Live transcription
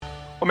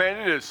Well,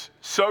 man, it is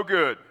so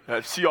good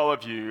to see all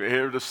of you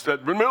here in the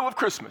middle of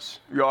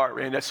Christmas. You are,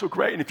 and that's so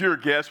great. And if you're a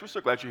guest, we're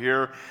so glad you're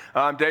here.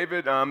 I'm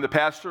David. I'm the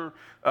pastor.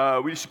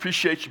 We just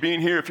appreciate you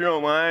being here. If you're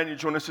online, you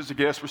join us as a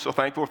guest. We're so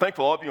thankful. We're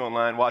thankful all of you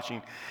online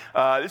watching.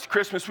 It's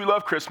Christmas. We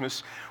love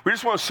Christmas. We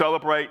just want to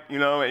celebrate,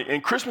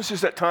 and Christmas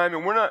is that time,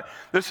 and we're not,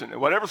 listen,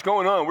 whatever's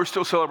going on, we're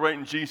still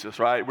celebrating Jesus,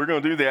 right? We're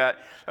going to do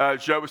that.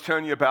 Joe was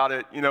telling you about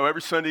it.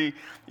 Every Sunday,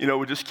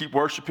 we just keep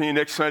worshiping.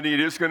 Next Sunday, it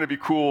is going to be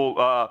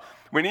cool.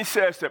 When he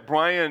says that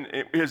Brian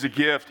is a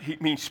gift, he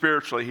means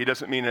spiritually. He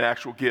doesn't mean an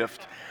actual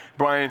gift.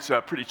 Brian's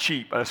pretty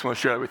cheap. I just want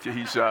to share that with you.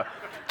 He's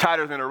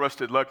tighter than a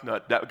rusted lug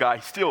nut, that guy.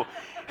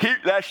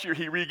 Last year,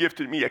 he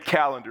re-gifted me a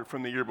calendar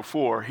from the year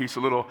before. He's a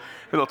little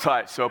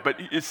tight. But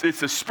it's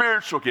a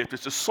spiritual gift.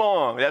 It's a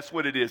song. That's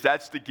what it is.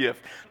 That's the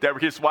gift.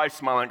 That his wife's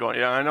smiling, going,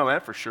 yeah, I know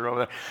that for sure. Over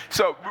there.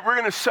 So we're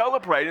going to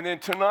celebrate. And then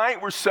tonight,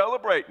 we're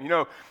celebrating,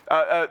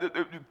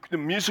 the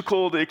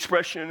musical, the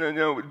expression.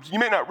 You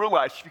may not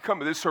realize if you come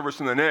to this service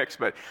and the next,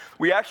 but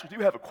we actually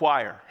do have a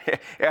choir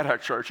at our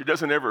church. You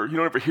don't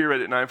ever hear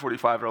it at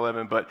 9:45 or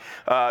 11. But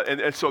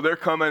and so they're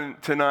coming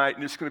tonight,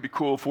 and it's going to be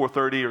cool,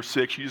 4:30 or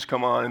 6. You just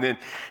come on. And then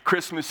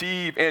Christmas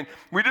Eve, and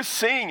we just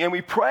sing and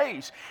we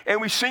praise and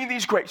we sing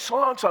these great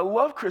songs. I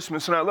love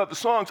Christmas and I love the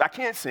songs. I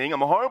can't sing.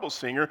 I'm a horrible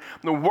singer.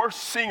 I'm the worst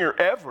singer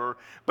ever,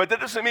 but that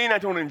doesn't mean I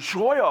don't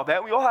enjoy all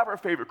that. We all have our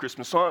favorite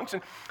Christmas songs,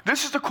 and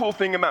this is the cool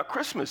thing about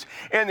Christmas.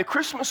 And the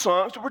Christmas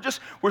songs,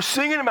 we're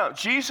singing about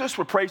Jesus.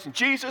 We're praising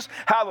Jesus.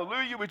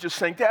 Hallelujah. We just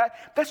sang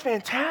that. That's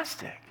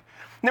fantastic.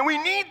 Now, we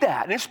need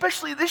that, and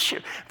especially this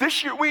year.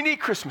 This year, we need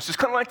Christmas. It's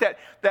kind of like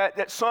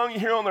that song you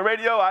hear on the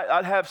radio.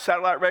 I have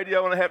satellite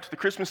radio, and I have the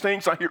Christmas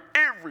things. So I hear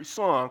every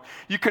song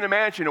you can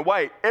imagine. And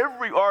why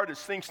every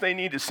artist thinks they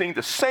need to sing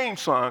the same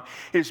song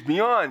is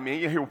beyond me.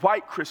 You hear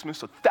White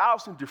Christmas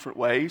 1,000 different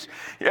ways.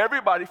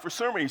 Everybody, for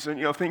some reason,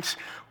 thinks,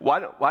 I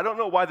don't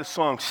know why the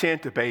song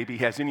Santa Baby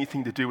has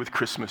anything to do with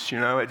Christmas.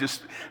 It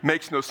just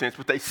makes no sense.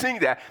 But they sing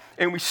that,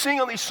 and we sing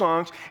all these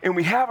songs, and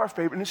we have our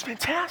favorite, and it's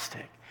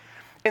fantastic.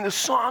 And the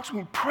songs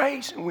we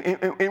praise,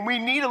 and we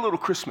need a little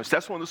Christmas.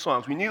 That's one of the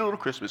songs. We need a little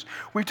Christmas.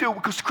 We do,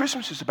 because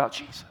Christmas is about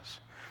Jesus.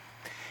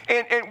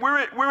 And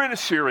we're in a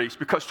series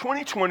because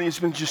 2020 has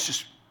been just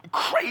this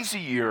crazy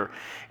year.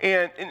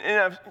 And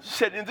I've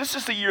said, and this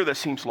is the year that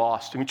seems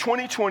lost.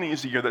 2020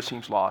 is the year that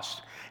seems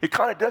lost. It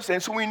kind of does that.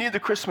 And so we need the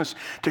Christmas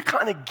to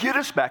kind of get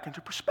us back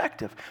into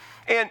perspective.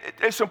 And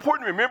it's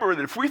important to remember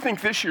that if we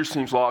think this year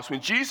seems lost,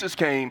 when Jesus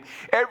came,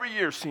 every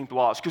year seemed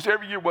lost, because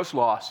every year was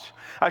lost.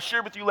 I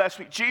shared with you last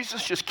week,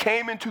 Jesus just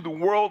came into the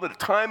world at a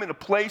time and a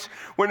place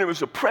when it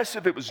was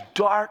oppressive, it was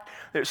dark,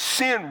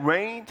 sin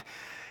reigned.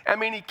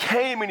 He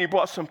came and he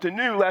brought something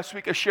new. Last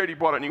week I shared he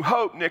brought a new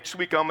hope. Next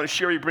week I'm going to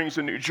share he brings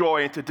a new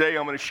joy. And today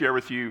I'm going to share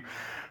with you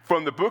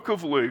from the book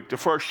of Luke, the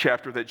first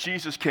chapter, that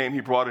Jesus came, he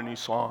brought a new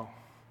song.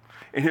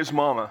 And his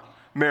mama,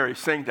 Mary,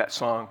 sang that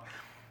song.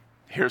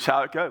 Here's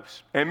how it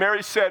goes. And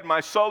Mary said, "My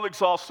soul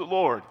exalts the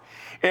Lord,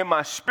 and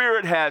my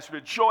spirit has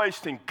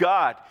rejoiced in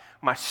God,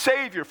 my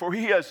Savior, for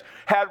he has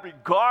had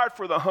regard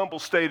for the humble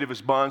state of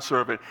his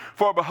bondservant.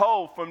 For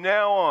behold, from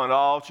now on,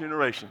 all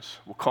generations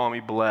will call me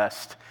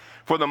blessed.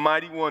 For the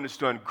mighty one has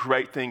done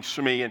great things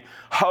for me, and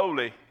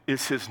holy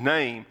is his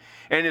name.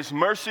 And his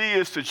mercy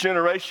is to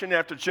generation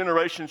after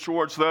generation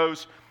towards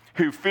those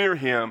who fear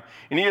him.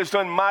 And he has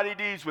done mighty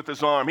deeds with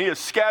his arm. He has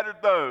scattered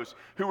those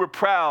who were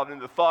proud in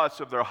the thoughts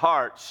of their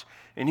hearts.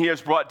 And he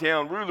has brought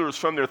down rulers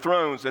from their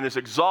thrones and has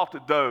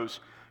exalted those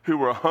who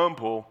were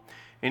humble.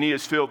 And he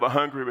has filled the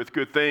hungry with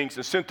good things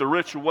and sent the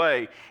rich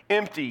away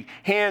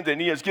empty-handed.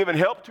 And he has given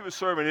help to his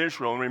servant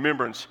Israel in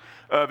remembrance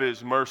of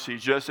his mercy,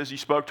 just as he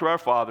spoke to our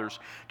fathers,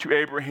 to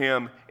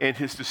Abraham and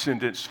his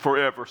descendants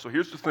forever." So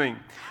here's the thing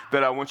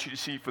that I want you to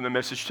see from the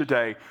message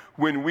today.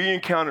 When we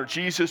encounter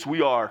Jesus,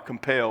 we are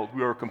compelled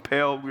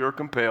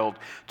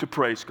to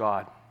praise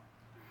God.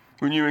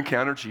 When you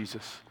encounter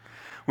Jesus,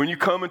 when you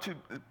come into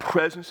the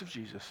presence of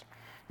Jesus,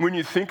 when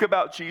you think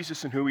about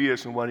Jesus and who he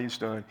is and what he's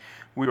done,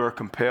 we are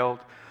compelled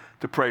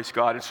to praise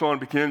God. And so I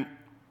want to begin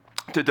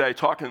today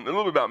talking a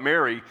little bit about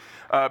Mary,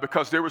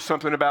 because there was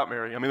something about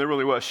Mary. There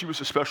really was. She was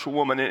a special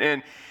woman.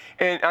 And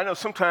I know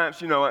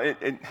sometimes,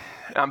 and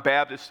I'm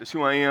Baptist, that's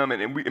who I am,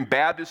 and in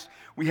Baptists,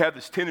 we have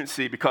this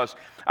tendency, because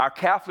our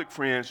Catholic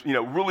friends,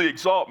 really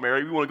exalt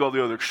Mary, we want to go to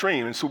the other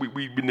extreme, and so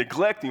we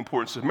neglect the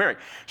importance of Mary.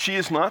 She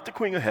is not the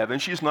Queen of Heaven,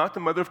 she is not the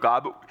Mother of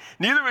God, but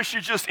neither is she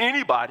just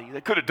anybody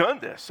that could have done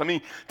this.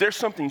 There's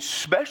something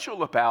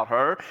special about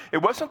her.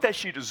 It wasn't that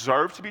she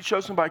deserved to be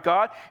chosen by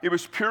God, it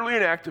was purely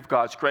an act of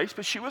God's grace,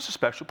 but she was a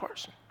special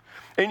person.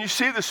 And you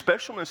see the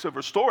specialness of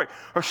her story.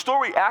 Her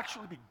story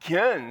actually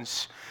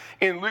begins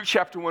in Luke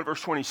chapter 1,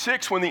 verse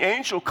 26, when the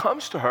angel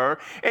comes to her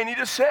and he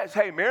just says,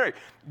 "Hey, Mary,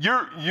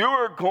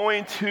 you're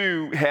going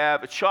to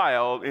have a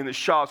child, and this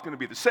child's going to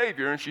be the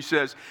Savior." And she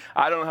says,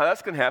 "I don't know how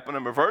that's going to happen.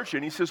 I'm a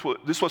virgin." He says, "Well,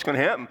 this is what's going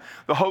to happen.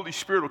 The Holy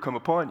Spirit will come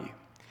upon you.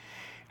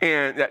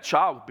 And that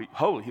child will be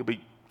holy. He'll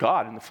be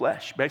God in the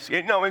flesh, basically.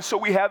 And so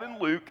we have in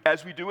Luke,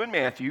 as we do in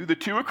Matthew, the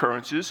two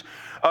occurrences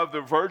of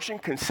the virgin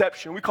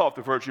conception. We call it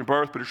the virgin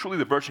birth, but it's really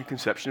the virgin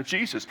conception of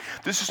Jesus.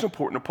 This is an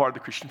important part of the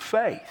Christian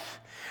faith.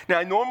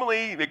 Now,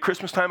 normally at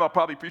Christmas time, I'll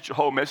probably preach a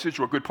whole message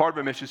or a good part of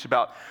a message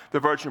about the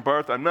virgin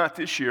birth. I'm not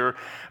this year.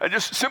 I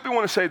just simply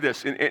want to say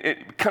this, and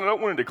kind of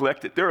don't want to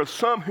neglect it. There are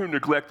some who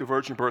neglect the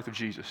virgin birth of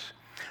Jesus.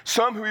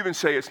 Some who even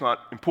say it's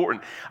not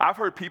important. I've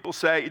heard people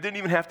say it didn't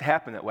even have to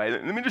happen that way.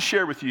 Let me just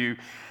share with you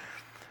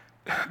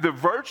the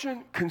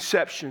virgin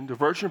conception, the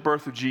virgin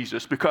birth of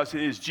Jesus, because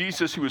it is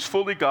Jesus who is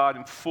fully God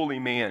and fully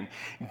man,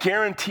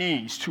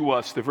 guarantees to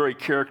us the very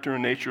character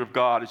and nature of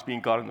God as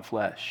being God in the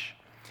flesh.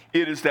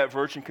 It is that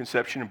virgin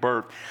conception and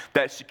birth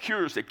that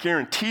secures, that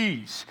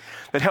guarantees,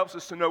 that helps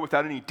us to know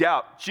without any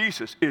doubt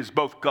Jesus is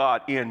both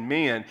God and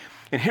man.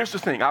 And here's the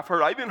thing,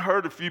 I even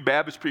heard a few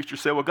Baptist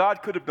preachers say, well,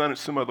 God could have done it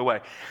some other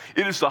way.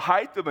 It is the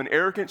height of an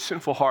arrogant,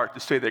 sinful heart to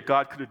say that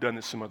God could have done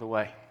this some other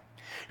way.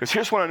 Because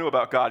here's what I know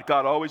about God.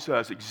 God always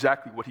does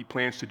exactly what he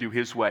plans to do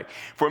his way.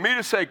 For me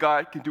to say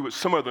God can do it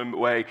some other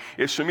way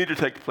is for me to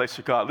take the place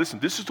of God. Listen,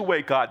 this is the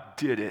way God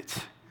did it.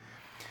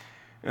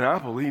 And I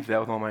believe that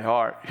with all my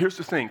heart. Here's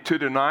the thing. To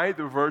deny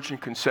the virgin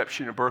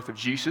conception and birth of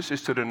Jesus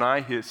is to deny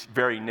his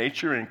very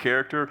nature and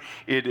character.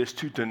 It is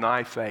to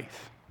deny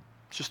faith.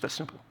 It's just that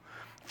simple.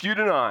 If you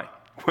deny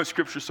what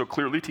Scripture so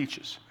clearly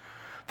teaches,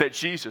 that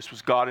Jesus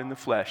was God in the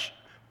flesh,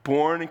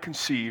 born and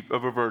conceived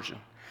of a virgin,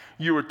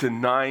 you are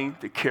denying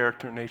the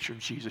character and nature of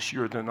Jesus.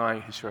 You are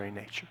denying his very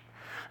nature.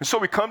 And so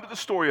we come to the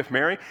story of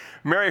Mary.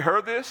 Mary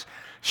heard this.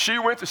 She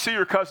went to see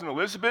her cousin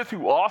Elizabeth,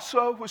 who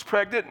also was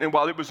pregnant. And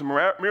while it was a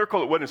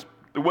miracle, it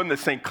wasn't the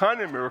same kind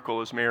of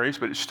miracle as Mary's,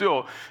 but it's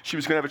still, she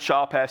was going to have a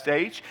child past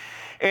age.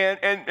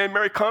 And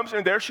Mary comes,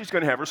 and there she's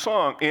going to have her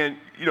song, and,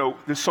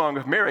 the Song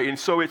of Mary. And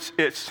so it's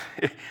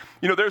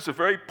there's a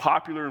very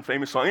popular and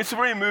famous song. It's a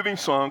very moving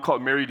song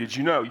called Mary, Did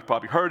You Know? You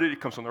probably heard it. It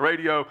comes on the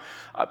radio.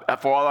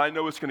 For all I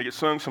know, it's going to get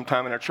sung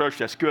sometime in our church.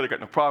 That's good. I got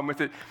no problem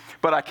with it.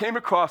 But I came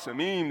across a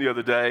meme the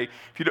other day.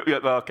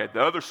 The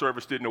other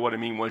service didn't know what a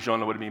meme was. You all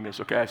know what a meme is.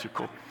 Okay, that's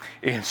cool.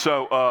 And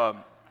so,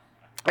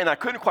 and I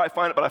couldn't quite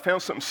find it, but I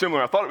found something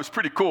similar. I thought it was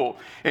pretty cool.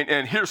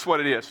 And here's what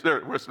it is. There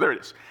it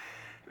is.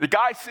 The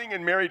guy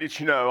singing Mary, Did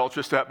You Know? All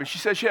dressed up. And she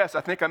says, yes,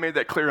 I think I made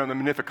that clear on the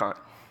Magnificat.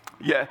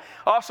 Yeah.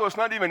 Also, it's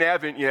not even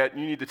Advent yet.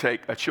 You need to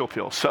take a chill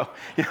pill. So,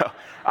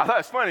 I thought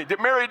it's funny.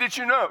 Mary, did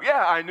you know?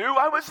 Yeah, I knew.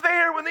 I was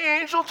there when the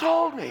angel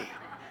told me.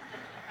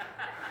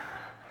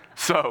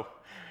 So,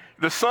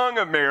 the Song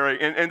of Mary,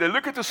 and they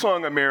look at the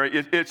Song of Mary,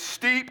 it's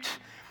steeped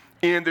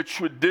in the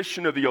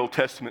tradition of the Old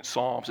Testament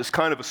Psalms. It's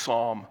kind of a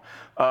psalm.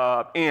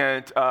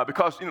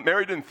 Because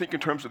Mary didn't think in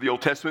terms of the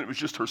Old Testament, it was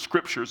just her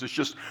scriptures, it's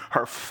just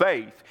her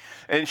faith.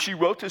 And she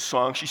wrote this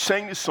song, she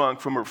sang this song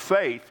from her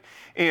faith,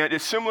 and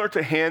it's similar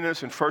to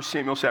Hannah's in 1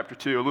 Samuel chapter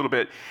 2 a little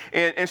bit.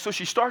 And so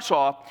she starts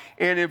off,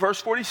 and in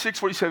verse 46,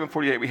 47,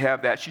 48, we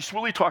have that. She's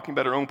really talking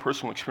about her own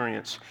personal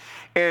experience.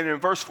 And in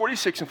verse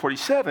 46 and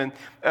 47,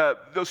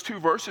 those two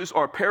verses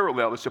are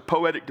parallel. It's a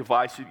poetic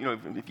device. If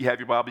you have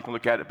your Bible, you can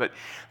look at it. But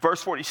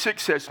verse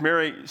 46 says,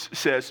 Mary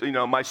says,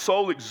 my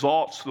soul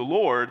exalts the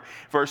Lord.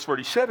 Verse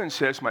 47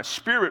 says, my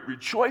spirit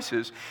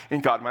rejoices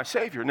in God my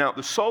Savior. Now,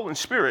 the soul and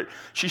spirit,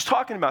 she's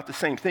talking about the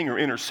same thing, her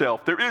inner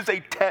self. There is a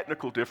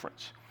technical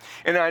difference.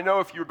 And I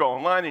know if you go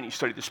online and you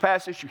study this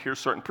passage, you hear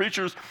certain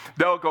preachers,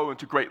 they'll go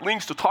into great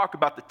lengths to talk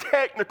about the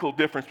technical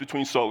difference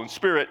between soul and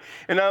spirit.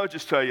 And I would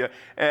just tell you,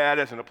 that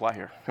doesn't apply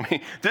here. I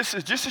mean, this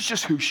is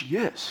just who she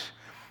is.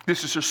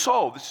 This is her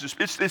soul.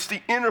 It's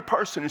the inner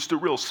person. It's the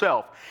real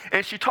self.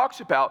 And she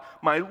talks about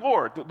my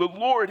Lord. The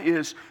Lord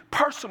is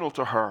personal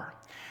to her.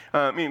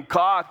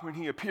 God, when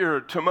he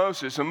appeared to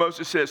Moses, and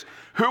Moses says,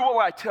 who will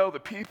I tell the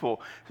people?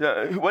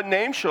 What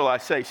name shall I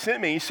say?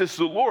 Send me. He says,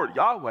 the Lord,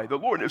 Yahweh, the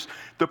Lord. It's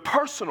the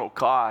personal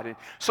God. And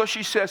so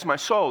she says, my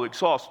soul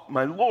exalts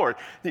my Lord.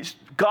 He's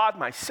God,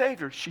 my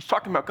Savior. She's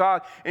talking about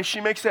God, and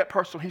she makes that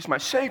personal. He's my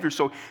Savior.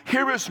 So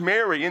here is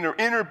Mary in her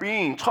inner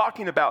being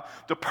talking about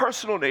the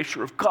personal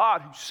nature of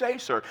God who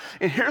saves her.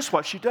 And here's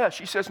what she does.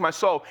 She says, my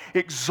soul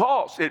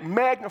exalts, it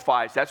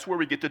magnifies. That's where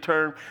we get the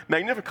term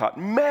Magnificat.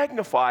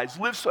 Magnifies,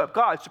 lifts up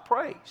God. It's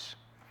praise.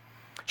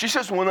 She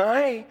says, when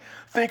I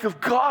think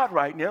of God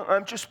right now,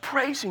 I'm just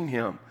praising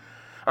him.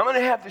 I'm going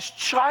to have this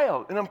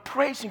child, and I'm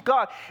praising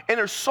God. And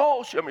her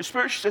soul, her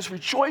spirit, she says,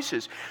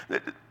 rejoices.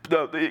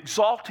 The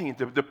exalting,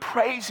 the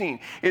praising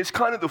is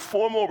kind of the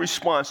formal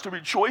response. The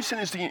rejoicing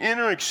is the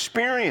inner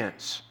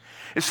experience.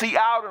 It's the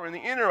outer and the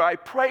inner. I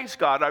praise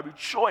God. I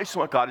rejoice in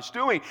what God is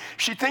doing.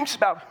 She thinks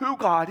about who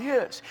God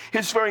is,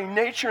 his very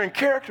nature and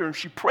character, and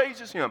she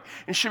praises him,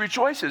 and she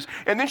rejoices.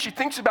 And then she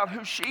thinks about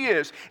who she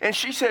is, and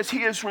she says,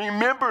 he has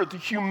remembered the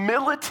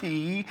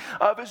humility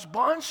of his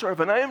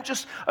bondservant. I am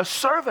just a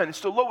servant. It's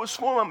the lowest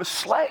form. I'm a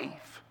slave.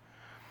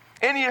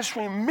 And he has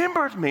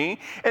remembered me,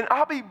 and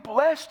I'll be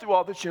blessed through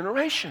all the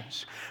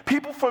generations.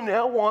 People from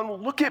now on will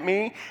look at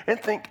me and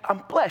think,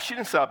 I'm blessed. She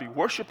didn't say I'll be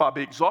worshiped, I'll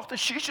be exalted.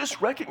 She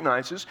just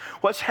recognizes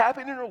what's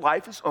happening in her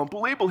life is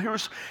unbelievable.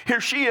 Here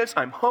she is.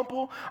 I'm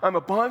humble. I'm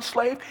a bond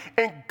slave.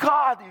 And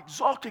God, the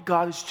exalted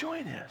God, is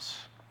doing this.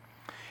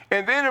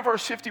 And then in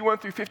verse 51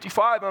 through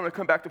 55, I'm going to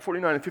come back to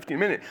 49 and 50 in a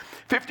minute.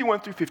 51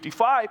 through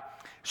 55,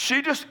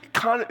 she just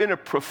kind of in a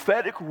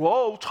prophetic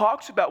role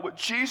talks about what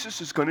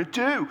Jesus is going to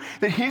do,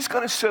 that he's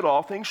going to set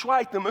all things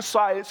right. The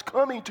Messiah is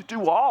coming to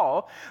do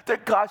all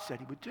that God said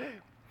he would do.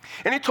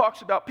 And he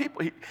talks about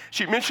people.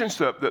 She mentions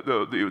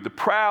the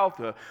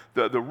proud,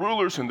 the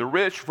rulers and the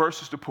rich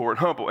versus the poor and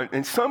humble.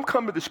 And some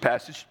come to this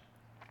passage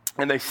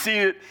and they see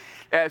it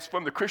as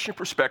from the Christian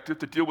perspective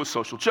to deal with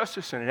social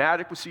justice and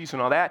inadequacies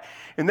and all that.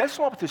 And that's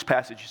not what this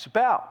passage is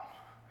about.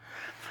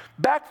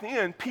 Back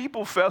then,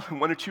 people fell in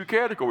one of two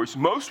categories.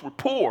 Most were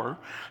poor,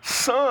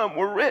 some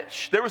were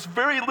rich. There was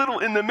very little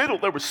in the middle.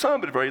 There was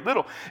some, but very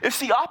little. It's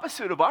the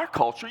opposite of our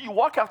culture. You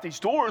walk out these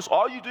doors,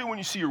 all you do when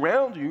you see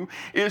around you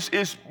is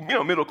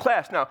middle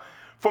class. Now,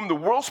 from the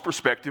world's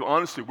perspective,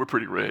 honestly, we're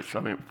pretty rich. I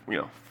mean,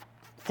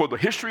 for the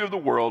history of the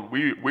world,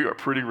 we are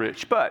pretty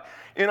rich. But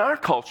in our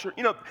culture,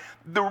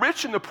 the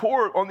rich and the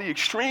poor on the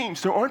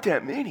extremes, there aren't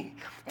that many.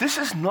 This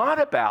is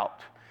not about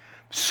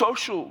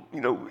social,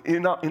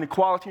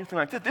 inequality, anything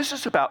like that. This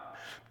is about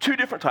two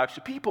different types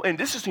of people, and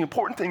this is the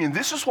important thing, and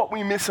this is what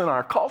we miss in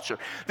our culture.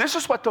 This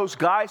is what those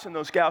guys and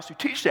those gals who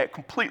teach that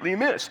completely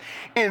miss.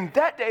 In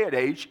that day and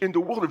age, in the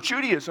world of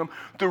Judaism,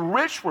 the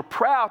rich were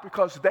proud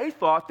because they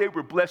thought they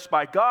were blessed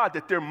by God,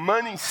 that their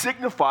money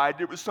signified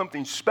there was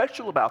something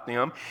special about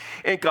them,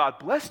 and God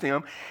blessed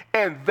them.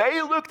 And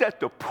they looked at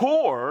the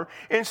poor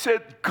and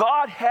said,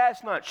 God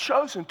has not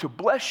chosen to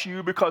bless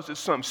you because of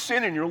some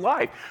sin in your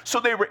life. So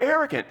they were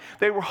arrogant.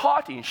 They were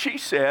haughty. And she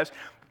says,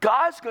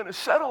 God's going to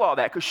settle all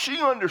that, because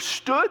she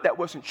understood that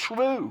wasn't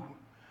true.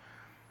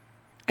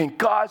 And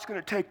God's going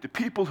to take the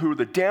people who are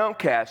the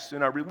downcast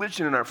in our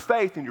religion and our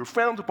faith, and you're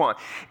frowned upon,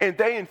 and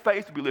they in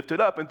faith will be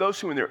lifted up, and those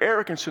who in their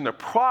arrogance and their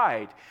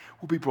pride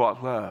will be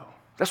brought low.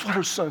 That's what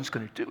her son's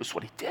going to do. That's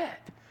what he did.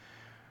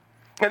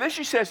 And then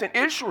she says, and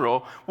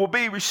Israel will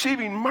be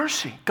receiving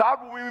mercy.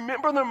 God will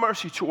remember the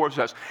mercy towards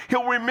us.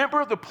 He'll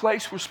remember the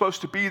place we're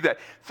supposed to be, that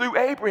through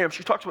Abraham,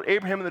 she talks about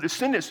Abraham and the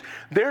descendants,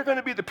 they're going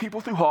to be the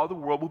people through all the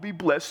world will be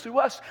blessed through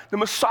us. The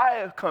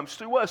Messiah comes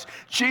through us.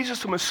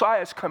 Jesus, the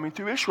Messiah, is coming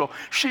through Israel.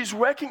 She's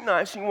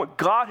recognizing what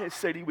God has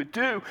said he would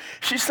do.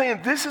 She's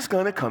saying this is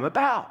going to come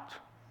about.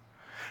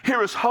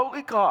 Here is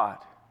holy God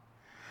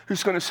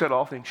who's going to set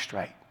all things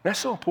straight. That's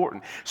so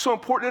important. So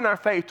important in our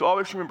faith to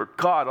always remember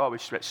God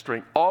always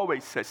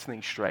sets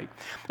things straight.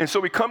 And so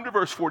we come to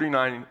verse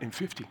 49 and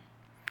 50.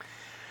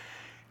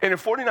 And in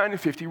 49 and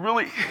 50,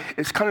 really,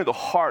 it's kind of the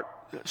heart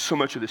so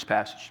much of this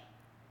passage.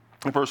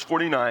 In verse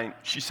 49,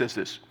 she says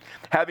this,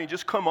 having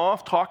just come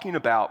off talking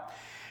about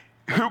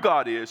who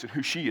God is and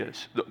who she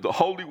is, the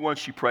Holy One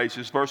she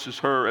praises versus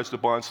her as the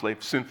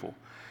bondslave, sinful.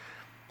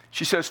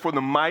 She says, for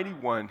the Mighty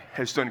One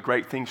has done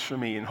great things for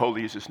me, and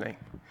holy is his name.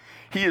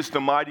 He is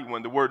the Mighty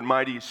One. The word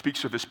mighty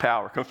speaks of his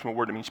power. It comes from a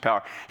word that means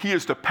power. He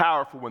is the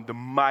powerful one, the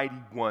Mighty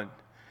One.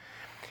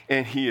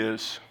 And he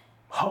is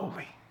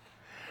holy.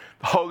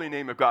 The holy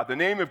name of God. The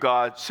name of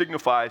God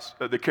signifies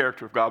the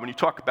character of God. When you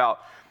talk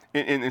about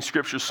in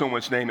Scripture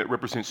someone's name, it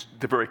represents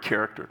the very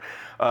character.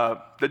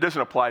 That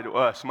doesn't apply to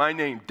us. My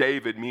name,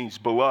 David, means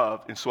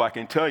beloved, and so I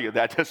can tell you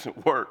that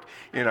doesn't work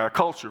in our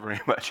culture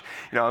very much.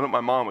 I know what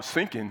my mom was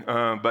thinking,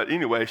 but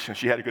anyway,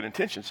 she had good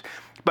intentions.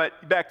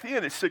 But back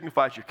then, it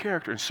signifies your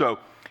character, and so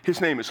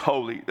his name is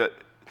holy.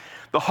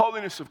 The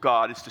holiness of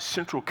God is the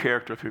central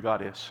character of who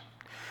God is.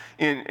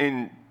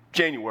 In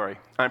January,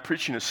 I'm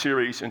preaching a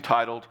series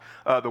entitled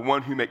The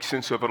One Who Makes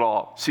Sense of It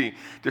All. See,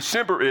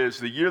 December is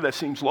the year that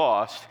seems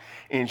lost.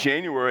 In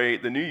January,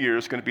 the new year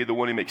is going to be the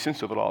one who makes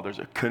sense of it all. There's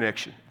a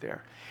connection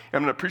there. And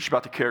I'm going to preach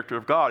about the character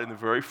of God, and the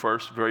very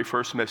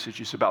first message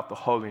is about the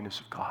holiness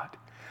of God.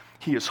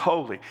 He is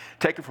holy.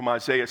 Taken from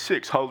Isaiah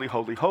 6, holy,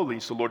 holy, holy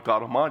is the Lord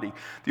God Almighty.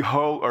 The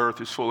whole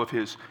earth is full of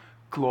his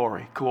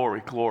glory,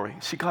 glory, glory.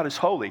 See, God is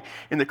holy.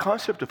 And the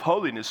concept of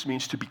holiness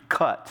means to be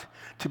cut,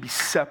 to be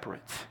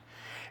separate.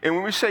 And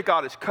when we say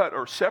God is cut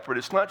or separate,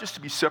 it's not just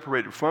to be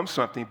separated from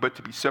something, but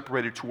to be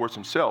separated towards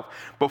himself.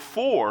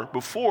 Before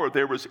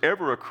there was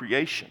ever a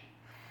creation,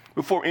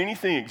 before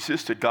anything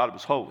existed, God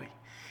was holy.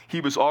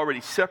 He was already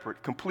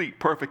separate, complete,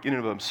 perfect in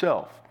and of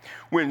himself.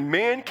 When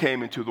man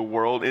came into the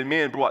world and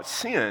man brought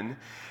sin,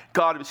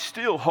 God was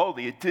still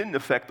holy. It didn't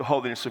affect the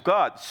holiness of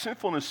God. The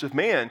sinfulness of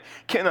man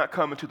cannot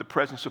come into the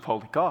presence of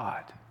holy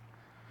God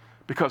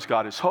because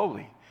God is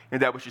holy.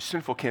 And that which is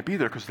sinful can't be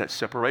there because of that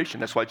separation.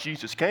 That's why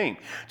Jesus came,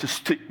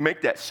 to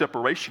make that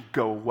separation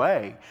go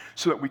away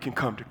so that we can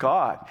come to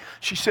God.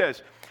 She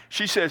says,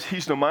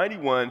 he's the Mighty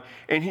One,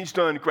 and he's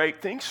done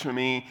great things for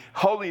me.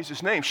 Holy is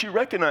his name. She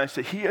recognized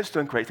that he has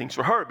done great things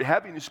for her. But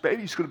having this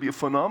baby is going to be a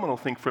phenomenal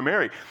thing for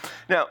Mary.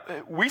 Now,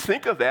 we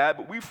think of that,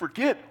 but we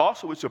forget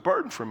also it's a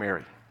burden for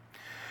Mary.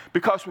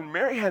 Because when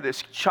Mary had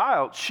this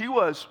child, she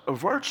was a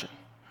virgin.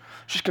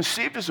 She's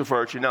conceived as a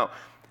virgin. Now,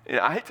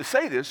 I hate to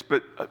say this,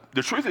 but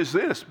the truth is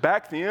this.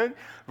 Back then,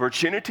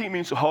 virginity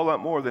means a whole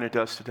lot more than it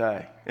does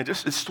today. And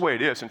it's the way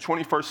it is. In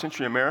 21st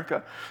century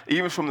America,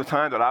 even from the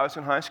time that I was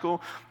in high school,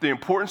 the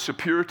importance of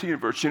purity and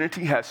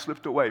virginity has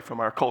slipped away from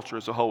our culture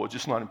as a whole. It's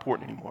just not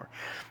important anymore.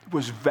 It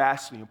was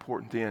vastly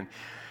important then.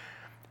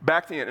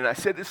 back then, and I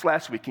said this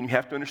last week, and you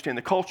have to understand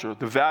the culture,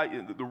 the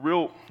value, the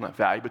real, not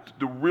value, but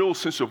the real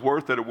sense of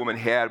worth that a woman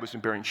had was in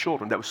bearing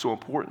children. That was so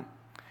important.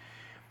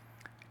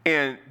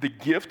 And the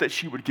gift that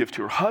she would give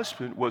to her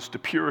husband was the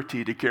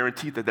purity to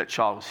guarantee that that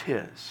child was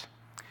his.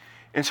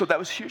 And so that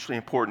was hugely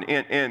important.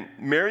 And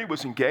Mary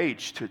was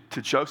engaged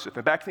to Joseph.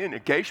 And back then,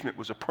 engagement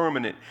was a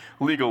permanent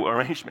legal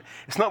arrangement.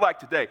 It's not like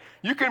today.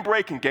 You can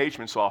break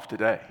engagements off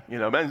today.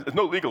 There's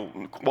no legal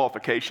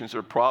qualifications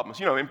or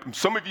problems.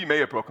 Some of you may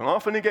have broken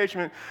off an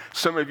engagement.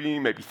 Some of you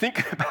may be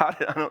thinking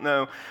about it. I don't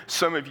know.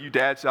 Some of you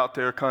dads out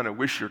there kind of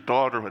wish your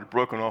daughter had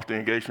broken off the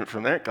engagement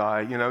from that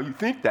guy. You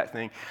think that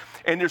thing.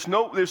 And there's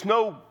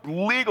no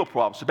legal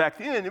problems. So back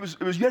then, it was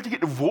you had to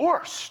get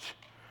divorced.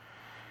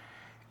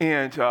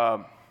 And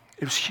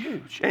it was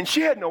huge. And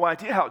she had no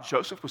idea how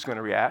Joseph was going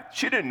to react.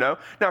 She didn't know.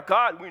 Now,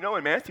 God, we know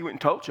in Matthew went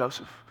and told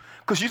Joseph.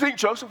 Because you think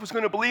Joseph was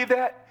going to believe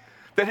that?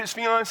 That his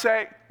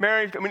fiancée,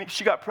 Mary,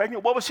 she got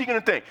pregnant? What was he going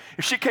to think?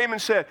 If she came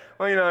and said,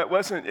 well,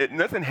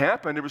 nothing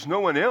happened. There was no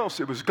one else.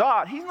 It was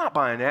God. He's not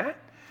buying that.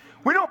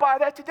 We don't buy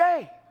that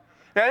today.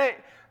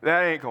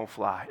 That ain't going to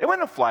fly. It wasn't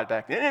going to fly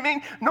back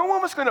then. No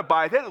one was going to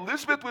buy that.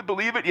 Elizabeth would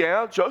believe it,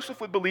 yeah.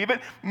 Joseph would believe it.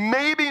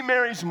 Maybe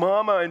Mary's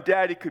mama and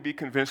daddy could be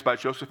convinced by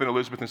Joseph and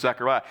Elizabeth and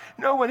Zechariah.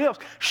 No one else.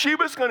 She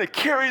was going to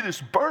carry this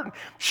burden.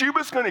 She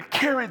was going to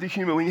carry the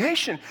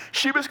humiliation.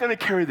 She was going to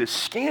carry this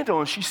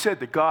scandal. And she said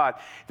to God,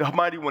 the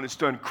Almighty One has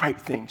done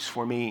great things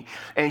for me.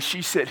 And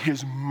she said,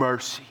 His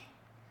mercy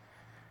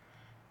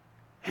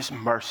is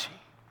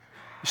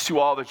to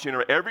all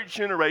the every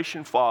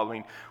generation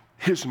following.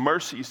 His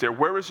mercy is there.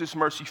 Where is His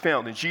mercy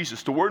found? In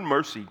Jesus. The word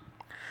mercy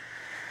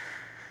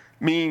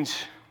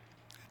means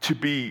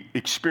to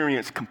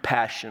experience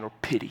compassion or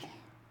pity.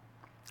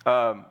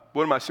 One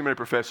of my seminary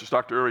professors,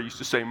 Dr. Uri, used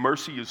to say,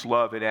 mercy is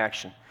love in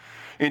action.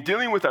 In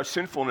dealing with our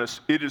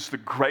sinfulness, it is the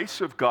grace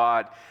of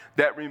God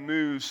that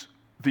removes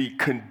the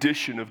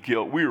condition of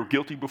guilt. We were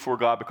guilty before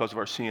God because of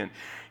our sin.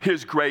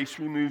 His grace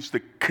removes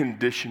the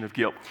condition of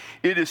guilt.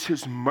 It is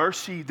His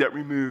mercy that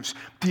removes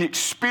the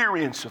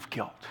experience of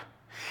guilt.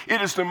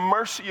 It is the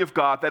mercy of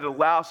God that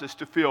allows us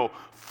to feel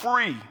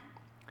free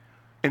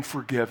and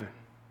forgiven.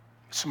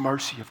 It's the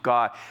mercy of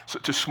God. So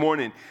this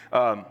morning,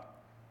 I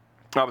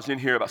was in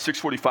here about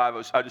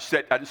 6:45. I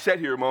just sat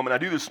here a moment. I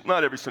do this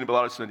not every Sunday, but a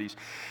lot of Sundays.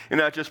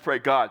 And I just pray,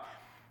 God,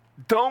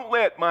 don't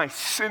let my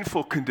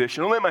sinful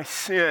condition, don't let my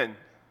sin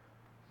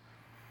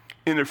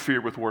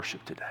interfere with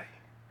worship today.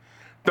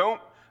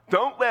 Don't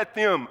let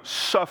them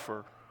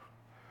suffer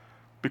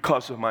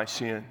because of my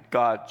sin.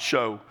 God,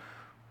 show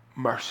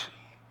mercy.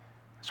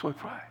 That's what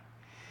we pray.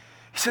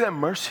 He said that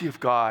mercy of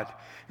God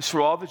is for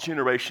all the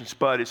generations,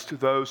 but it's to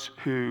those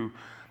who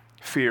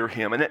fear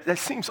Him. And that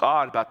seems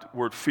odd about the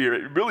word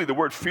fear. Really, the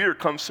word fear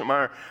comes from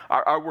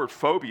our word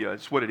phobia.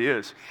 It's what it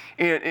is.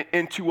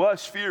 And to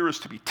us, fear is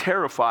to be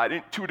terrified.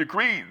 And to a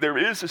degree, there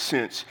is a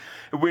sense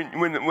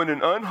when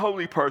an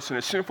unholy person,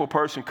 a sinful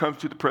person comes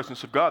to the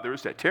presence of God, there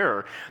is that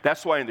terror.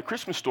 That's why in the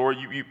Christmas story,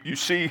 you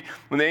see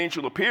when the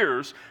angel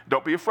appears,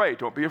 don't be afraid,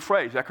 don't be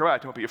afraid. Zechariah,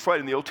 don't be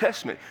afraid. In the Old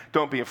Testament,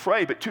 don't be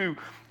afraid. But to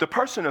the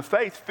person of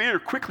faith, fear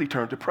quickly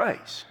turned to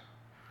praise.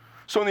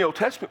 So in the Old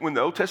Testament, when the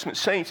Old Testament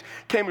saints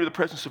came into the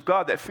presence of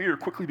God, that fear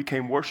quickly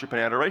became worship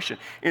and adoration.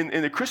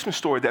 In the Christmas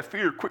story, that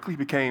fear quickly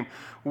became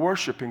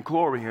worship and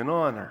glory and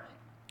honor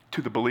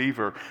to the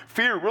believer.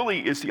 Fear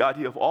really is the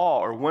idea of awe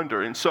or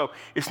wonder. And so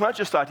it's not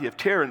just the idea of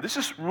terror. And this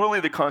is really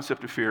the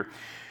concept of fear.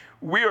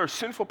 We are a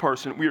sinful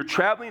person. We are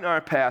traveling our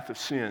path of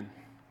sin.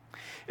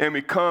 And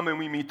we come and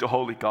we meet the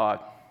holy God.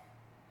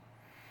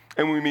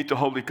 And when we meet the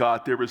holy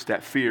God, there is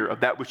that fear of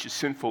that which is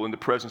sinful in the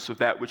presence of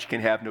that which can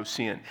have no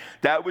sin.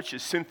 That which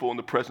is sinful in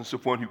the presence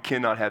of one who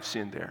cannot have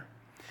sin there.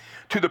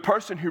 To the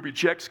person who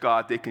rejects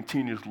God, they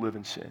continue to live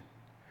in sin.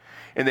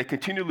 And they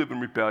continue to live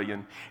in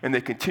rebellion. And they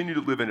continue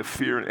to live in a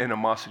fear and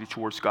animosity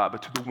towards God.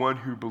 But to the one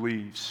who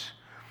believes,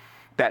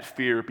 that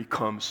fear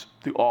becomes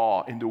the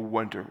awe and the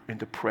wonder and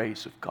the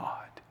praise of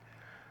God.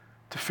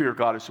 To fear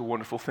God is a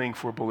wonderful thing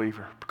for a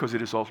believer because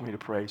it is ultimately to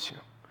praise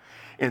Him.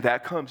 And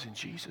that comes in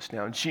Jesus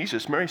now. And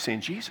Jesus, Mary's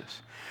saying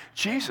Jesus.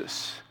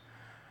 Jesus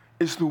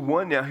is the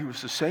one now who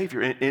is the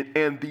Savior.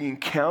 And the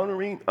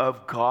encountering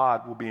of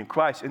God will be in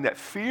Christ. And that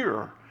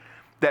fear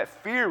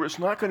is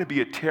not going to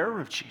be a terror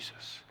of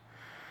Jesus.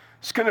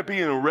 It's going to be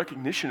in a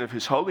recognition of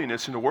His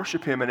holiness and to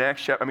worship Him in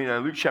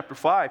Luke chapter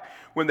 5,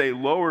 when they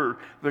lower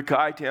the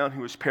guy down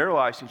who is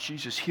paralyzed and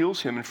Jesus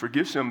heals him and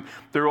forgives him,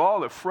 they're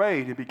all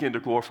afraid and begin to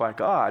glorify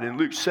God. In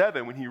Luke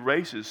 7, when He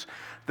raises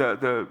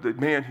the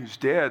man who's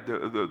dead,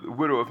 the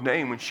widow of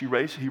Nain, when He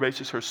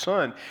raises her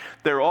son,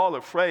 they're all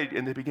afraid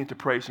and they begin to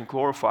praise and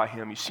glorify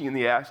Him. You see, in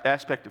the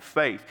aspect of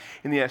faith,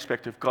 in the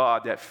aspect of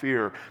God, that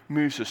fear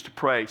moves us to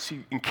praise.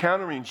 See,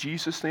 encountering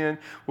Jesus then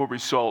will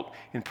result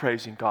in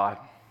praising God.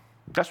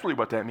 That's really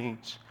what that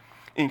means.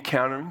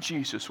 Encountering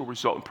Jesus will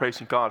result in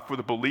praising God. For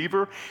the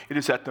believer, it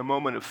is at the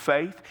moment of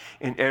faith,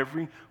 and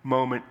every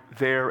moment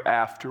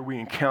thereafter we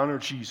encounter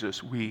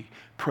Jesus, we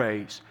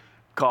praise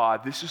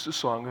God. This is the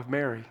song of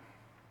Mary.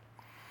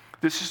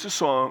 This is the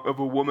song of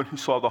a woman who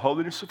saw the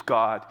holiness of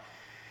God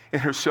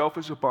and herself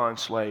as a bond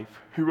slave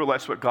who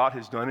realized what God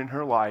has done in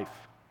her life.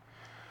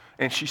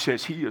 And she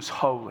says, he is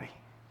holy.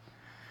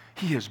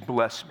 He has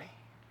blessed me.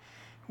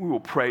 We will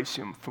praise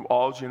him from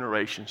all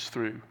generations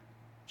through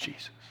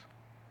Jesus.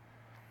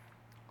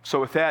 So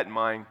with that in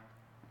mind,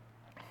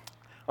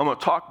 I'm going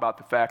to talk about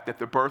the fact that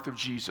the birth of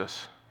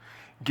Jesus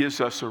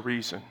gives us a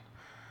reason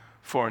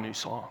for a new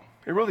song.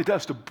 It really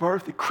does. The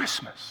birth of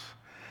Christmas.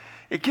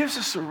 It gives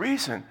us a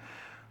reason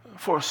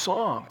for a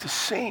song to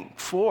sing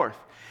forth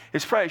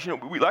his praise. You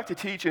know, we like to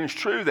teach, and it's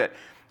true that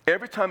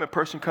every time a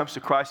person comes to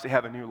Christ, they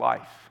have a new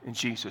life in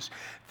Jesus.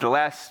 The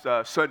last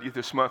Sunday of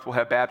this month, we'll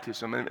have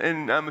baptism.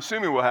 And I'm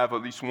assuming we'll have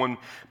at least one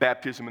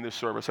baptism in this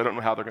service. I don't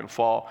know how they're going to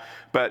fall.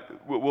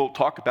 But we'll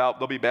talk about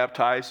they'll be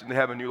baptized and they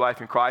have a new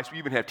life in Christ. We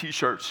even have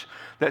T-shirts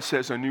that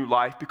says a new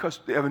life because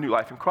they have a new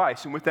life in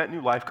Christ. And with that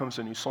new life comes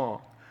a new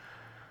song.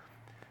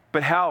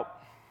 But how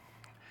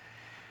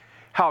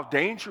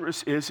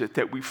dangerous is it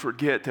that we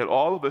forget that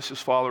all of us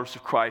as followers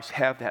of Christ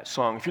have that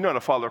song? If you're not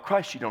a follower of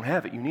Christ, you don't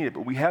have it. You need it.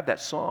 But we have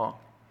that song.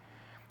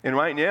 And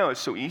right now,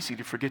 it's so easy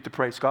to forget to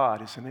praise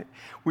God, isn't it?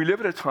 We live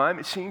at a time,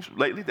 it seems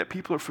lately, that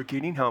people are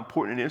forgetting how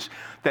important it is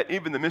that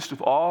even in the midst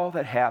of all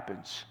that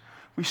happens,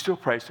 we still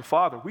praise the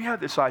Father. We have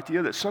this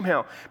idea that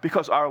somehow,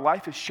 because our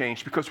life has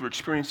changed, because we're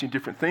experiencing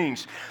different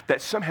things,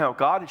 that somehow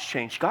God has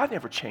changed. God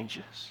never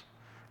changes,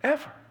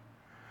 ever.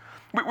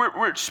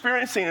 We're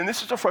experiencing, and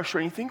this is a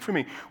frustrating thing for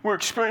me, we're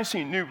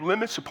experiencing new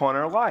limits upon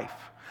our life.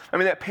 I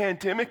mean, that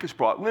pandemic has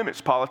brought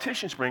limits.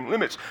 Politicians bring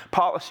limits.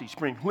 Policies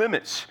bring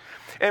limits.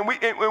 And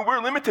when we're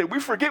limited, we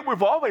forget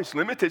we've always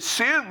limited.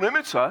 Sin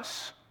limits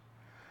us.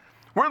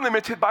 We're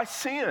limited by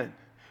sin.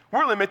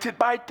 We're limited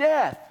by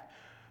death.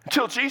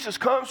 Until Jesus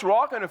comes, we're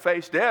all going to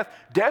face death.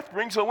 Death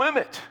brings a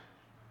limit.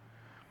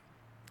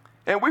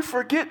 And we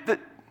forget that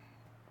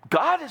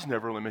God is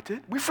never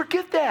limited. We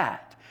forget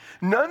that.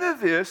 None of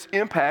this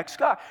impacts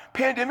God.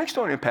 Pandemics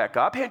don't impact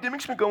God.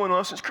 Pandemics been going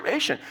on since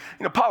creation.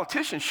 You know,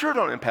 politicians sure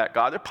don't impact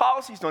God. Their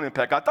policies don't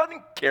impact God. God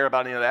doesn't care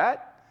about any of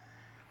that.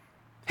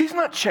 He's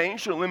not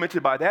changed or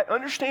limited by that.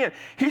 Understand,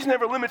 he's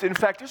never limited. In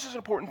fact, this is an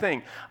important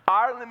thing.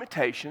 Our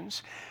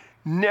limitations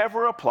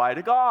never apply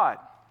to God.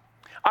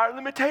 Our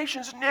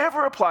limitations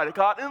never apply to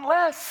God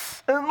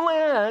unless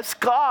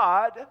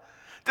God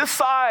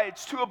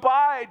decides to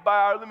abide by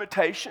our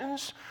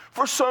limitations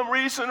for some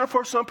reason or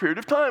for some period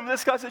of time. And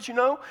this guy says, you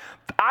know,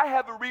 I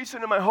have a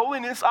reason in my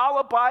holiness. I'll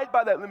abide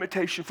by that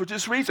limitation for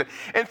this reason.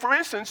 And for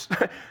instance,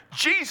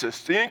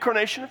 Jesus, the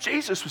incarnation of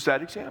Jesus was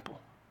that example.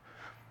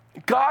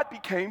 God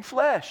became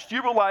flesh. Do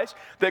you realize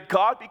that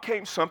God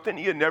became something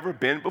he had never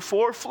been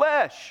before?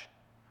 Flesh.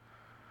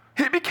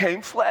 He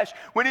became flesh.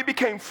 When he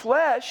became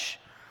flesh,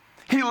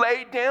 he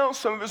laid down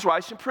some of his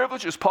rights and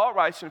privileges. Paul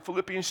writes in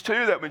Philippians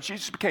 2 that when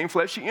Jesus became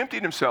flesh, he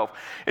emptied himself.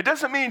 It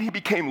doesn't mean he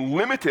became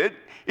limited.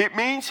 It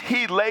means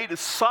he laid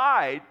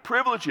aside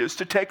privileges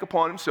to take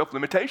upon himself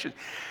limitations.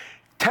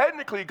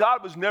 Technically,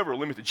 God was never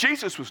limited.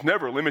 Jesus was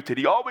never limited.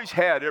 He always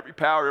had every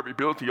power, every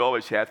ability he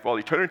always had for all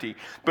eternity.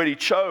 But he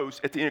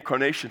chose at the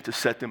incarnation to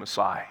set them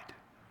aside.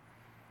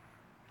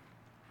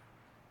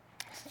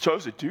 He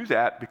chose to do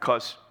that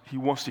because he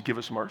wants to give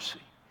us mercy.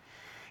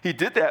 He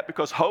did that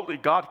because holy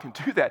God can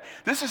do that.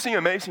 This is the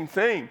amazing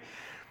thing.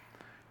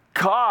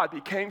 God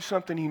became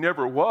something he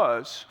never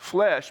was,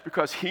 flesh,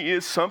 because he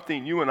is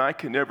something you and I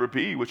can never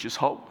be, which is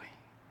holy.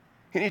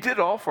 And he did it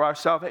all for our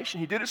salvation.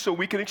 He did it so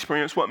we can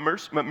experience what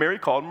Mary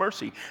called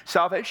mercy.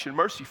 Salvation,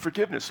 mercy,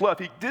 forgiveness,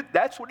 love.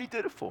 That's what he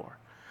did it for.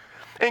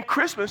 And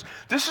Christmas,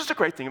 this is the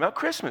great thing about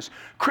Christmas.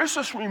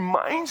 Christmas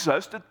reminds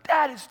us that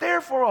that is there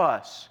for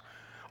us.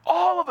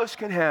 All of us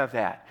can have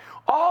that.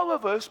 All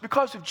of us,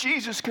 because of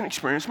Jesus, can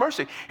experience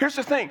mercy. Here's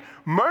the thing.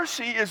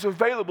 Mercy is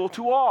available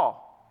to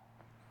all.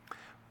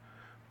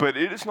 But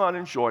it is not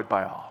enjoyed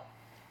by all.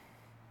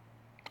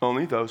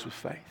 Only those with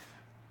faith.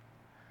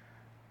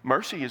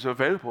 Mercy is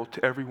available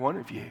to every one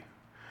of you.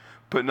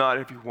 But not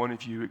every one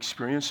of you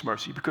experience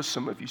mercy because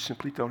some of you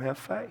simply don't have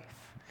faith.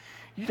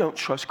 You don't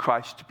trust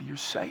Christ to be your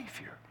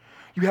Savior.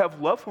 You have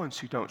loved ones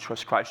who don't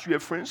trust Christ. You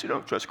have friends who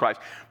don't trust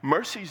Christ.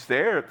 Mercy's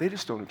there. They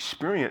just don't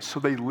experience, so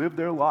they live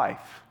their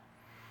life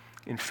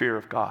in fear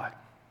of God.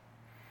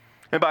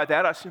 And by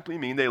that, I simply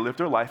mean they live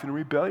their life in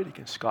rebellion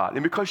against God.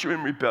 And because you're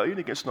in rebellion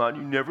against God,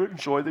 you never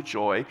enjoy the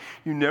joy.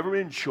 You never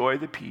enjoy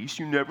the peace.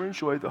 You never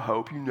enjoy the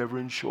hope. You never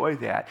enjoy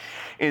that.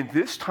 And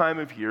this time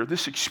of year,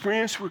 this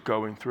experience we're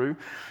going through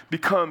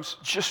becomes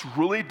just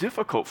really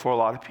difficult for a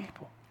lot of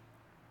people.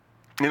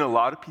 And a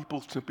lot of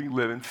people simply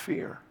live in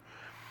fear.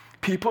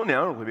 People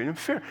now are living in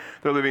fear.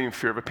 They're living in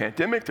fear of a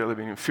pandemic. They're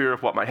living in fear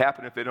of what might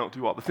happen if they don't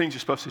do all the things you're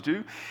supposed to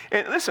do.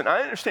 And listen,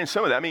 I understand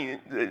some of that. I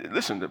mean,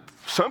 listen,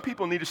 some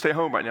people need to stay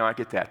home right now. I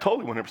get that.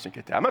 Totally 100%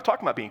 get that. I'm not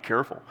talking about being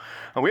careful.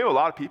 And we have a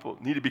lot of people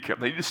need to be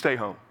careful. They need to stay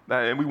home.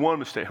 And we want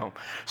them to stay home.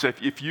 So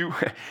if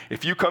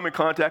you come in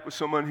contact with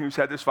someone who's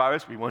had this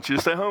virus, we want you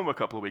to stay home a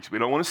couple of weeks. We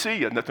don't want to see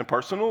you. Nothing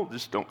personal.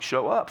 Just don't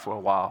show up for a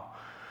while.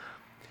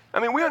 I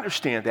mean, we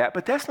understand that,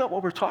 but that's not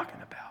what we're talking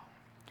about.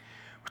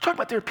 We're talking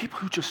about there are people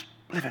who just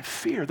live in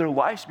fear. Their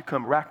lives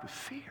become racked with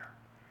fear.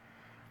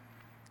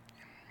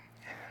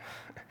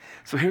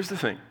 So here's the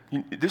thing.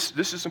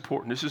 This is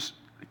important.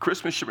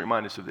 Christmas should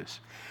remind us of this.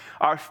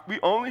 We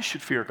only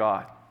should fear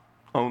God.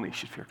 Only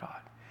should fear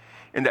God.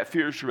 And that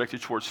fear is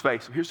directed towards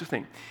faith. So here's the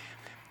thing.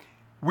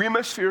 We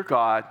must fear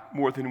God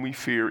more than we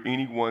fear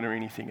anyone or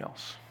anything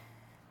else.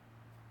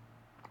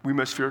 We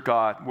must fear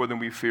God more than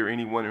we fear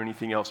anyone or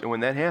anything else. And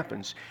when that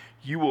happens,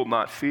 you will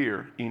not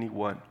fear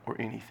anyone or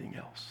anything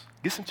else.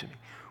 Listen to me.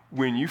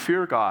 When you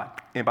fear God,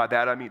 and by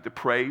that I mean the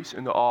praise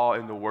and the awe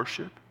and the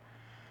worship,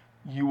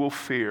 you will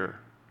fear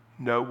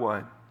no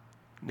one,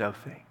 no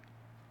thing.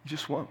 You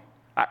just won't.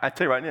 I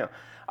tell you right now,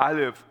 I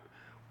live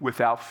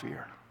without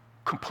fear.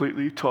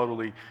 Completely,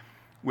 totally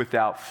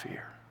without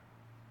fear.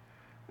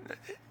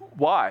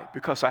 Why?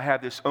 Because I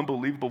have this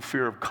unbelievable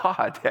fear of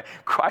God that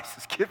Christ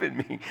has given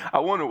me.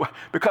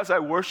 Because I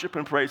worship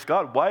and praise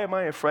God, why am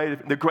I afraid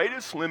of it? The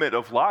greatest limit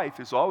of life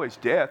is always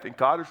death, and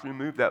God has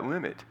removed that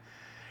limit.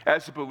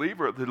 As a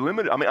believer, the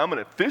limit,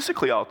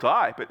 I'll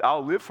die, but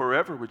I'll live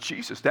forever with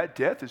Jesus. That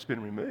death has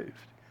been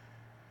removed.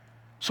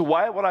 So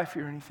why would I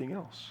fear anything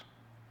else?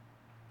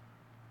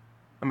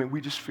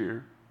 We just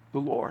fear the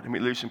Lord.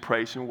 It lives in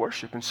praise and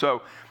worship. And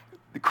so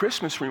the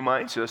Christmas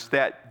reminds us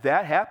that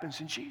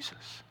happens in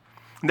Jesus.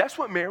 And that's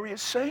what Mary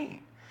is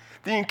saying.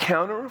 The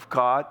encounter of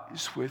God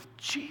is with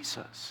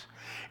Jesus.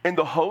 And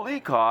the holy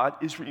God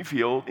is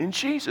revealed in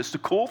Jesus. The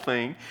cool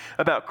thing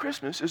about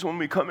Christmas is when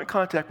we come in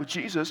contact with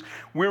Jesus,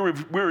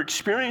 we're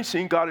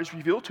experiencing God has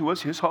revealed to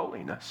us his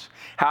holiness.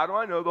 How do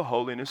I know the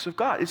holiness of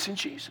God? It's in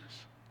Jesus.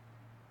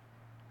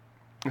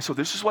 And so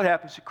this is what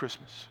happens at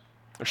Christmas,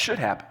 or should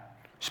happen,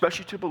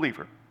 especially to a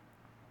believer,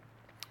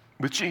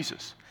 with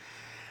Jesus.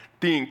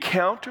 The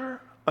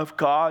encounter of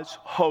God's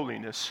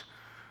holiness,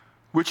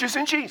 which is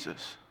in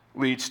Jesus,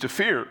 leads to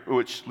fear,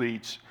 which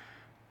leads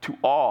to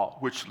awe,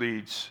 which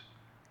leads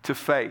to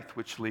faith,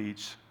 which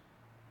leads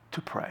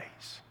to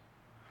praise.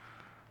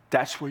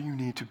 That's where you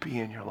need to be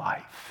in your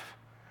life.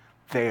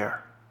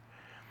 There.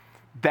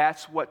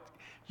 That's what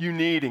you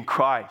need in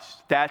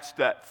Christ. That's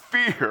that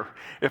fear,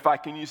 if I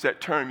can use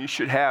that term, you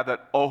should have,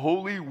 that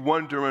holy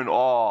wonder and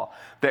awe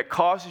that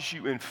causes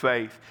you in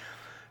faith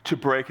to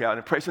break out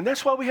in praise. And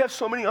that's why we have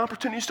so many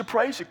opportunities to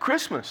praise at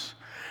Christmas.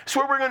 It's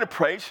where we're going to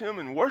praise him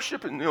and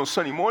worship. And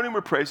Sunday morning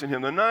we're praising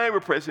him tonight. We're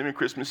praising him on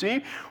Christmas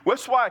Eve.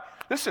 That's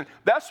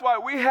why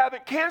we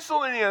haven't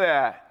canceled any of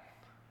that.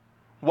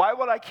 Why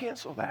would I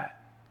cancel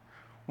that?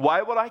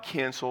 Why would I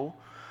cancel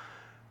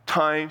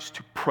times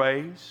to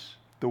praise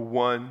the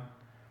one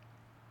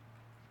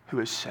who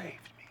has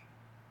saved me?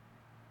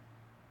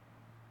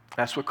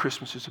 That's what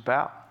Christmas is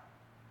about.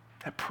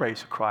 That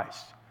praise of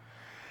Christ.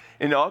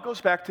 And it all goes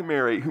back to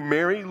Mary, who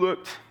Mary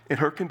looked in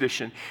her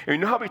condition. And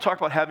you know how we talk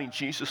about having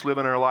Jesus live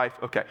in our life?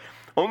 Okay.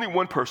 Only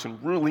one person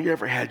really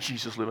ever had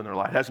Jesus live in their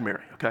life. That's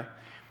Mary, okay?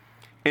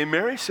 And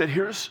Mary said,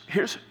 here's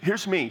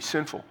me,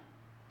 sinful.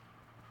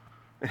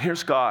 And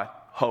here's God,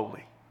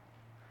 holy.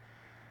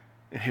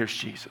 And here's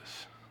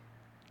Jesus.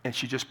 And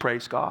she just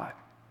praised God.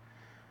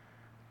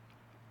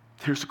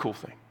 Here's the cool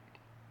thing.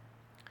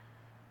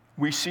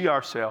 We see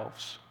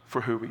ourselves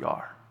for who we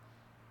are.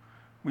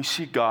 We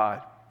see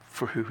God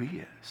for who he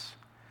is.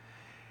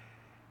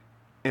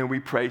 And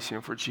we praise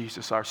him for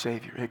Jesus, our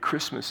Savior. At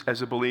Christmas,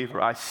 as a believer,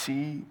 I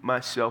see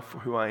myself for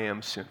who I am,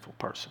 a sinful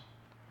person.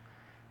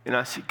 And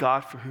I see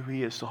God for who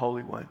he is, the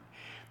Holy One.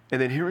 And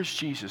then here is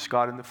Jesus,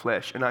 God in the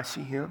flesh. And I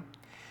see him.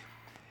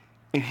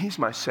 And he's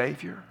my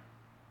Savior.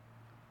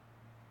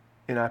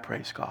 And I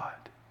praise God.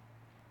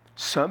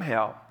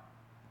 Somehow,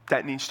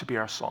 that needs to be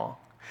our song.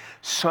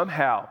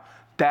 Somehow,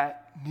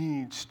 that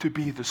needs to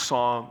be the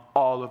song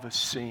all of us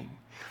sing.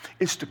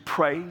 It's the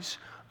praise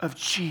of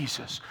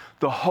Jesus,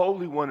 the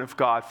Holy One of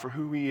God, for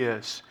who he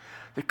is,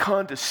 that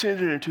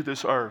condescended into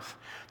this earth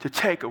to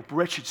take a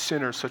wretched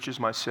sinner such as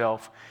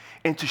myself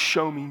and to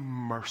show me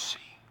mercy.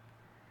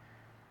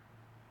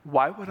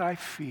 Why would I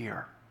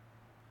fear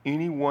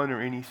anyone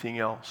or anything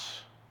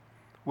else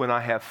when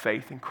I have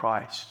faith in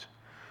Christ?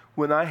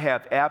 When I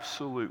have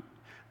absolute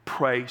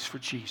praise for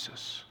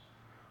Jesus,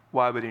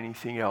 why would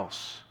anything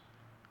else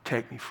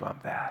take me from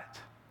that?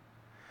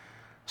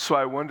 So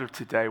I wonder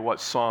today, what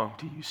song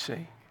do you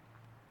sing?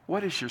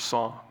 What is your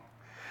song?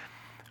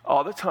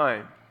 All the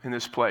time in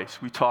this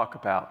place, we talk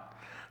about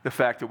the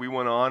fact that we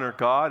want to honor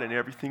God in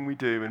everything we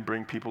do and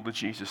bring people to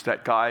Jesus.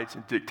 That guides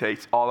and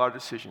dictates all our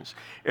decisions.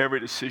 Every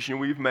decision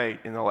we've made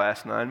in the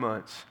last 9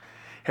 months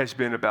has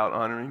been about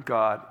honoring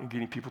God and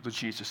getting people to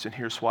Jesus. And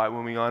here's why.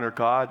 When we honor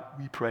God,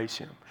 we praise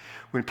him.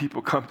 When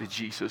people come to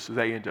Jesus,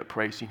 they end up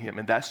praising him.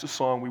 And that's the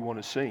song we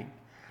want to sing.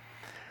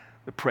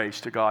 The praise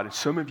to God. And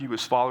some of you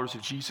as followers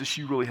of Jesus,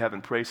 you really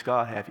haven't praised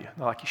God, have you?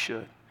 Not like you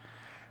should.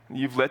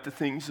 You've let the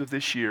things of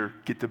this year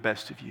get the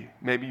best of you.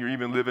 Maybe you're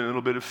even living a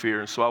little bit of fear.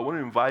 And so I want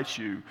to invite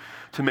you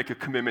to make a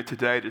commitment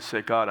today to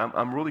say, God,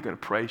 I'm really going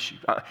to praise you.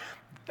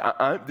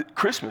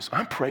 Christmas,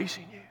 I'm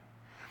praising you.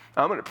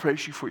 I'm going to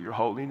praise you for your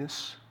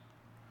holiness.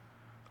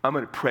 I'm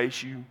going to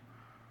praise you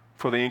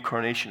for the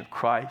incarnation of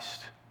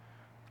Christ.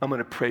 I'm going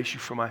to praise you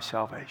for my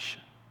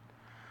salvation.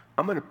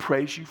 I'm going to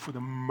praise you for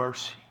the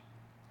mercy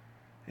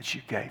that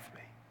you gave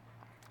me.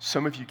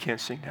 Some of you can't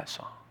sing that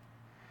song.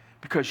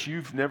 because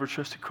you've never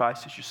trusted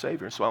Christ as your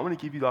Savior. And so I want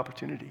to give you the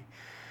opportunity.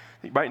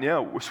 Right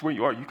now, where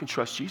you are, you can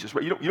trust Jesus.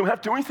 Right? You don't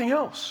have to do anything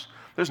else.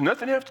 There's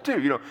nothing you have to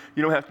do. You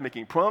don't have to make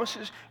any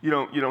promises. You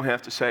don't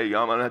have to say,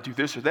 I'm going to do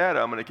this or that.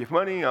 I'm going to give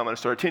money. I'm going to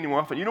start attending more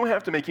often. You don't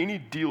have to make any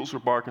deals or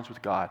bargains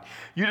with God.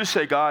 You just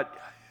say, God,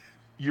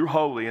 you're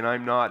holy and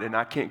I'm not, and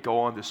I can't go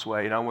on this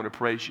way, and I want to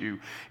praise you,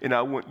 and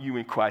I want you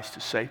in Christ to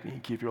save me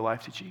and give your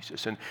life to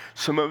Jesus. And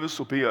some of us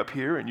will be up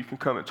here, and you can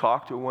come and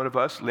talk to one of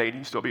us.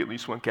 Ladies, there'll be at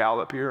least one gal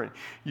up here, and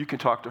you can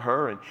talk to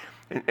her, and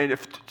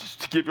if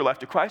to give your life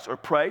to Christ, or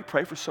pray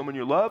for someone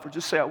you love, or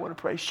just say, I want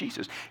to praise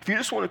Jesus. If you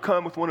just want to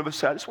come with one of us,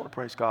 say, I just want to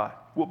praise God,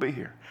 we'll be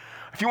here.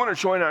 If you want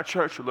to join our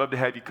church, we'd love to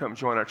have you come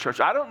join our church.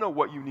 I don't know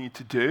what you need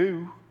to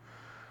do.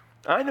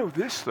 I know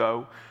this,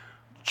 though.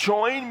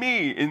 Join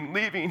me in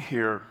leaving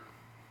here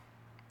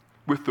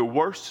with the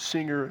worst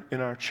singer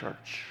in our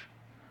church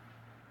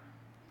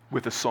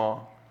with a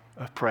song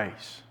of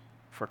praise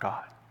for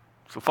God.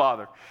 So,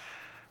 Father,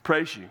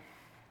 praise you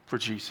for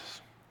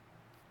Jesus.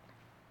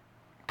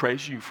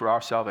 Praise you for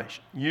our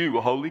salvation. You,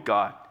 a holy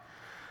God,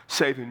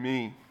 saving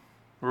me,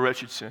 a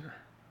wretched sinner.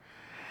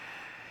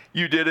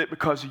 You did it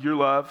because of your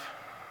love.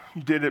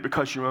 You did it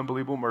because of your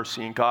unbelievable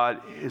mercy. And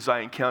God, as I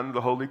encounter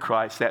the Holy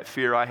Christ, that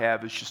fear I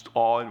have is just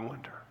awe and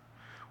wonder.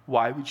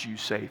 Why would you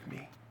save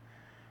me?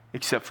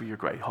 Except for your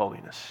great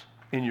holiness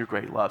and your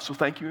great love. So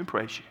thank you and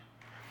praise you.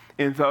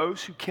 And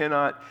those who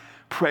cannot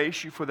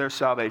praise you for their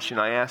salvation,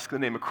 I ask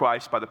in the name of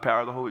Christ by the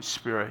power of the Holy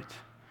Spirit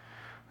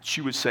that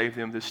you would save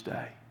them this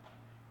day.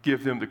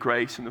 Give them the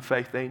grace and the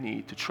faith they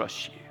need to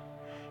trust you.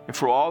 And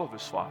for all of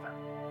us, Father,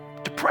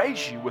 to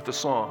praise you with a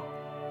song,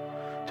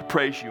 to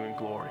praise you in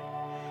glory.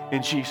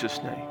 In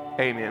Jesus' name,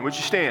 amen. Would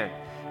you stand?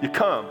 You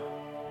come,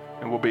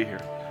 and we'll be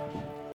here.